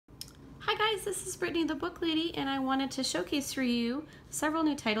guys, this is Brittany the Book Lady, and I wanted to showcase for you several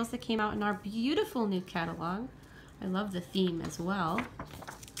new titles that came out in our beautiful new catalog. I love the theme as well.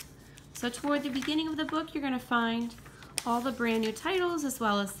 So toward the beginning of the book, you're going to find all the brand new titles as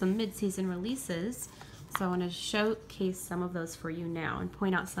well as some mid-season releases. So I want to showcase some of those for you now and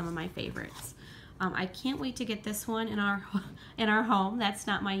point out some of my favorites. I can't wait to get this one in our home. That's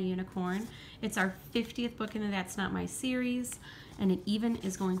Not My Unicorn. It's our 50th book in the That's Not My series, and it even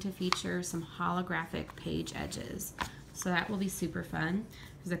is going to feature some holographic page edges. So that will be super fun.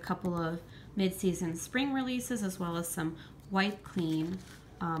 There's a couple of mid-season spring releases as well as some wipe clean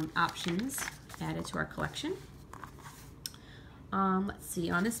options added to our collection. Let's see,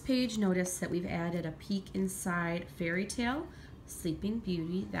 on this page, notice that we've added a peek inside Fairy Tale, Sleeping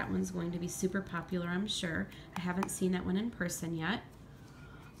Beauty. That one's going to be super popular, I'm sure. I haven't seen that one in person yet.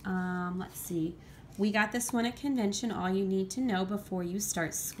 Let's see. We got this one at convention, All You Need to Know Before You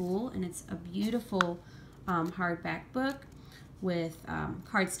Start School, and it's a beautiful hardback book with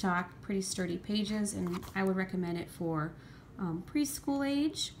cardstock, pretty sturdy pages, and I would recommend it for preschool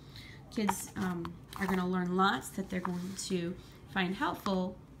age. Kids are going to learn lots that they're going to find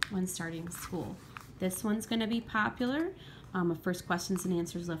helpful when starting school. This one's going to be popular. First questions and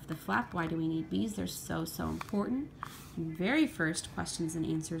answers, Lift the Flap. Why do we need bees? They're so important. And very first questions and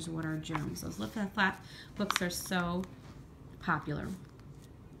answers, what are germs? Those Lift the Flap books are so popular.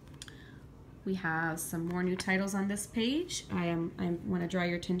 We have some more new titles on this page. I want to draw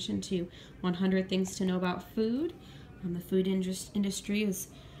your attention to 100 Things to Know About Food. The food industry is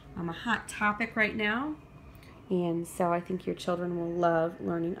a hot topic right now, and so I think your children will love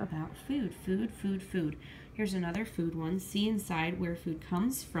learning about food. Food. Here's another food one. See inside where food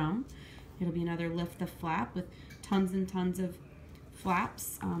comes from. It'll be another Lift the Flap with tons and tons of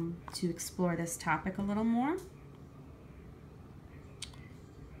flaps to explore this topic a little more.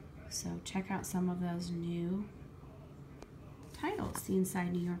 So check out some of those new titles. See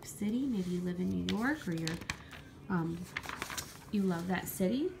inside New York City. Maybe you live in New York or you love that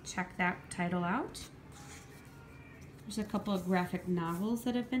city. Check that title out. There's a couple of graphic novels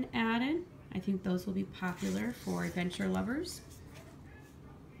that have been added. I think those will be popular for adventure lovers.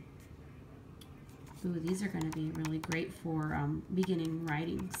 Ooh, these are going to be really great for beginning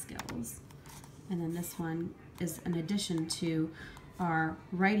writing skills. And then this one is an addition to our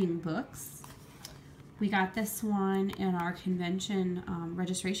writing books. We got this one in our convention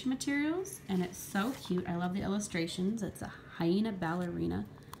registration materials, and it's so cute. I love the illustrations. It's a hyena ballerina.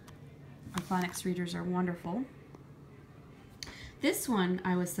 Our phonics readers are wonderful. This one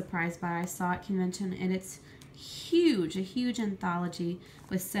I was surprised by. I saw at convention, and it's huge, a huge anthology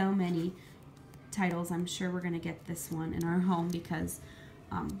with so many titles. I'm sure we're going to get this one in our home because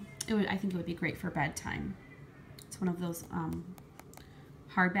I think it would be great for bedtime. It's one of those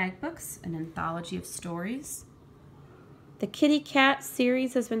hardback books, an anthology of stories. The Kitty Cat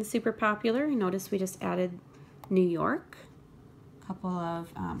series has been super popular. You notice we just added New York. A couple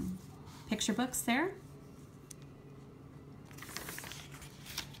of picture books there.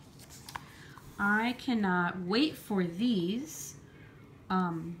 I cannot wait for these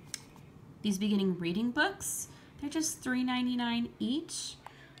beginning reading books. They're just $3.99 each.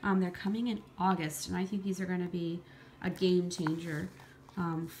 They're coming in August, and I think these are going to be a game changer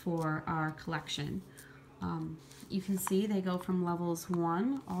for our collection. You can see they go from levels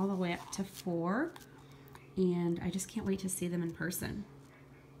 1 all the way up to 4, and I just can't wait to see them in person.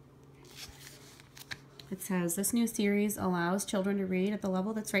 It says, this new series allows children to read at the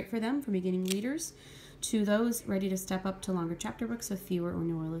level that's right for them, from beginning readers to those ready to step up to longer chapter books with fewer or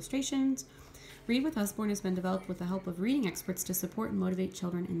no illustrations. Read with Usborne has been developed with the help of reading experts to support and motivate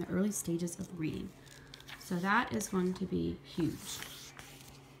children in the early stages of reading. So that is going to be huge.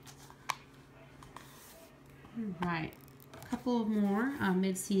 All right, a couple of more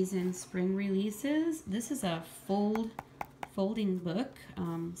mid-season spring releases. This is a folding book,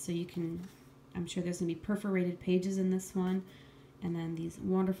 so you can, I'm sure there's going to be perforated pages in this one, and then these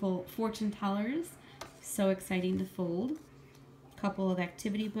wonderful fortune tellers. So exciting to fold. A couple of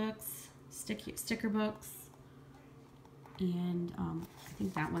activity books, sticker books, and I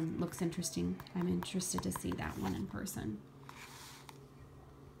think that one looks interesting. I'm interested to see that one in person.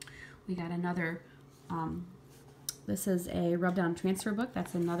 We got another, this is a rub-down transfer book.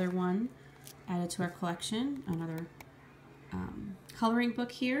 That's another one added to our collection. Another coloring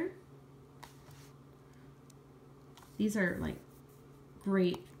book here. These are like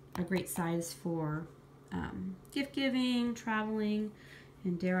a great size for gift giving, traveling,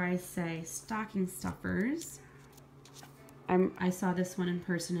 and dare I say, stocking stuffers. I saw this one in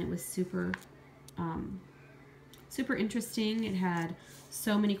person. It was super super interesting. It had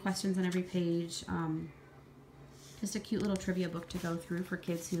so many questions on every page. Just a cute little trivia book to go through for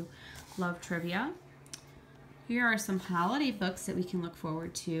kids who love trivia. Here are some holiday books that we can look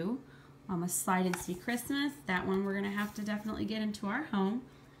forward to. A Slide and See Christmas. That one we're going to have to definitely get into our home.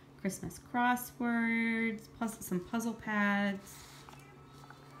 Christmas crosswords, some puzzle pads,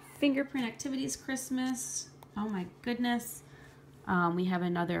 fingerprint activities Christmas. Oh my goodness. We have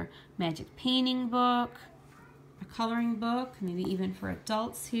another magic painting book, a coloring book, maybe even for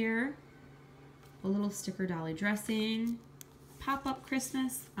adults here. A little sticker dolly dressing, pop-up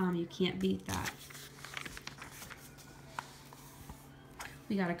Christmas. You can't beat that.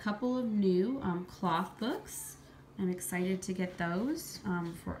 We got a couple of new cloth books. I'm excited to get those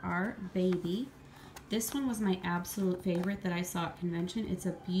for our baby. This one was my absolute favorite that I saw at convention. It's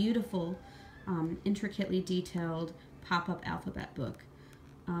a beautiful, intricately detailed pop-up alphabet book.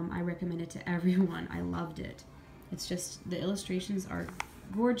 I recommend it to everyone. I loved it. It's just, the illustrations are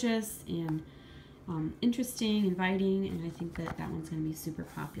gorgeous and interesting, inviting, and I think that that one's going to be super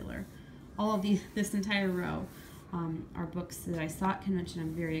popular. All of this entire row are books that I saw at convention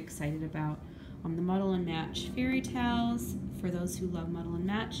I'm very excited about. The Muddle and Match fairy tales for those who love Muddle and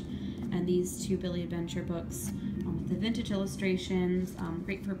Match, and these two Billy Adventure books with the vintage illustrations,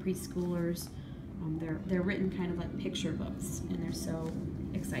 great for preschoolers. They're written kind of like picture books, and they're so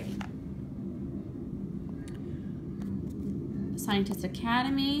exciting. Scientist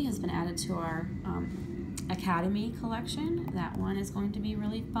Academy has been added to our Academy collection. That one is going to be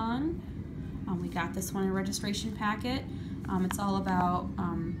really fun. We got this one in a registration packet. It's all about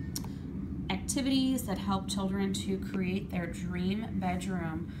activities that help children to create their dream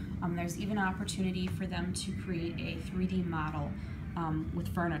bedroom. There's even an opportunity for them to create a 3D model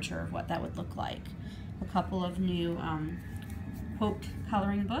with furniture of what that would look like. A couple of new quote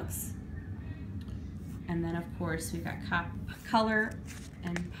coloring books. And then of course we've got color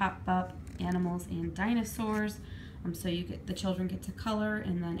and pop-up animals and dinosaurs. So the children get to color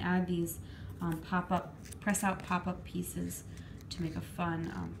and then add these press out pop-up pieces to make a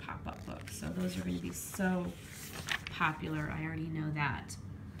fun pop-up book. So those are going to be so popular. I already know that.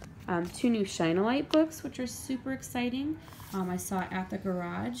 Two new Shine-A-Lite books, which are super exciting. I saw it at the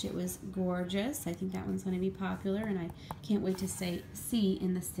garage. It was gorgeous. I think that one's going to be popular, and I can't wait to see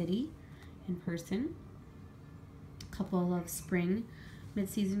in the city in person. A couple of spring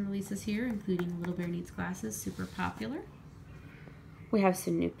mid-season releases here, including Little Bear Needs Glasses, super popular. We have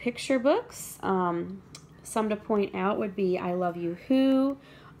some new picture books. Some to point out would be I Love You Who.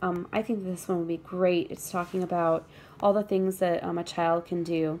 I think this one would be great. It's talking about all the things that a child can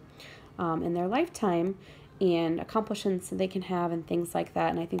do in their lifetime and accomplishments that they can have and things like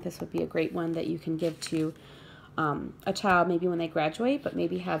that. And I think this would be a great one that you can give to a child maybe when they graduate, but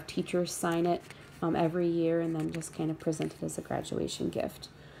maybe have teachers sign it every year and then just kind of present it as a graduation gift.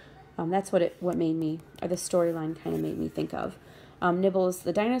 That's what made me, or the storyline kind of made me think of. Nibbles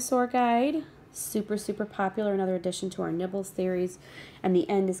the Dinosaur Guide. Super, super popular, another addition to our Nibbles series. And the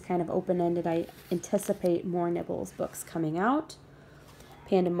end is kind of open-ended. I anticipate more Nibbles books coming out.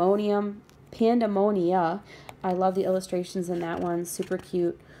 Pandemonia. I love the illustrations in that one. Super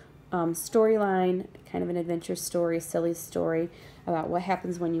cute storyline, kind of an adventure story, silly story about what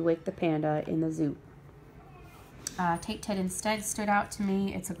happens when you wake the panda in the zoo. Take Ted Instead stood out to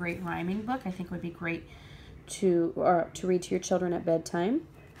me. It's a great rhyming book. I think it would be great to read to your children at bedtime.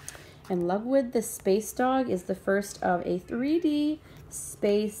 And Lovewood the Space Dog is the first of a 3D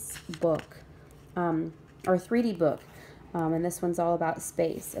space book, or 3D book, and this one's all about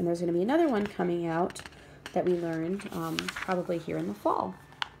space. And there's going to be another one coming out that we learned probably here in the fall.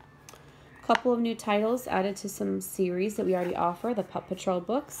 A couple of new titles added to some series that we already offer, the Pup Patrol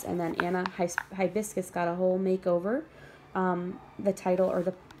books, and then Anna Hibiscus got a whole makeover. The title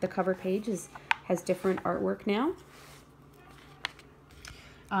or the cover page has different artwork now.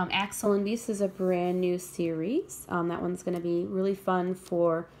 Axel and Beast is a brand new series. That one's going to be really fun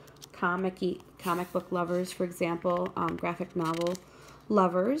for comic book lovers, for example, graphic novel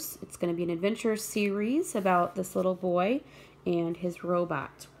lovers. It's going to be an adventure series about this little boy and his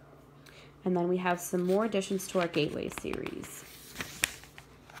robot. And then we have some more additions to our Gateway series.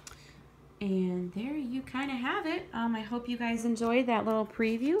 And there you kind of have it. I hope you guys enjoyed that little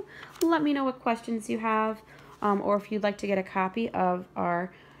preview. Let me know what questions you have, or if you'd like to get a copy of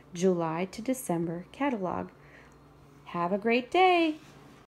our July to December catalog. Have a great day.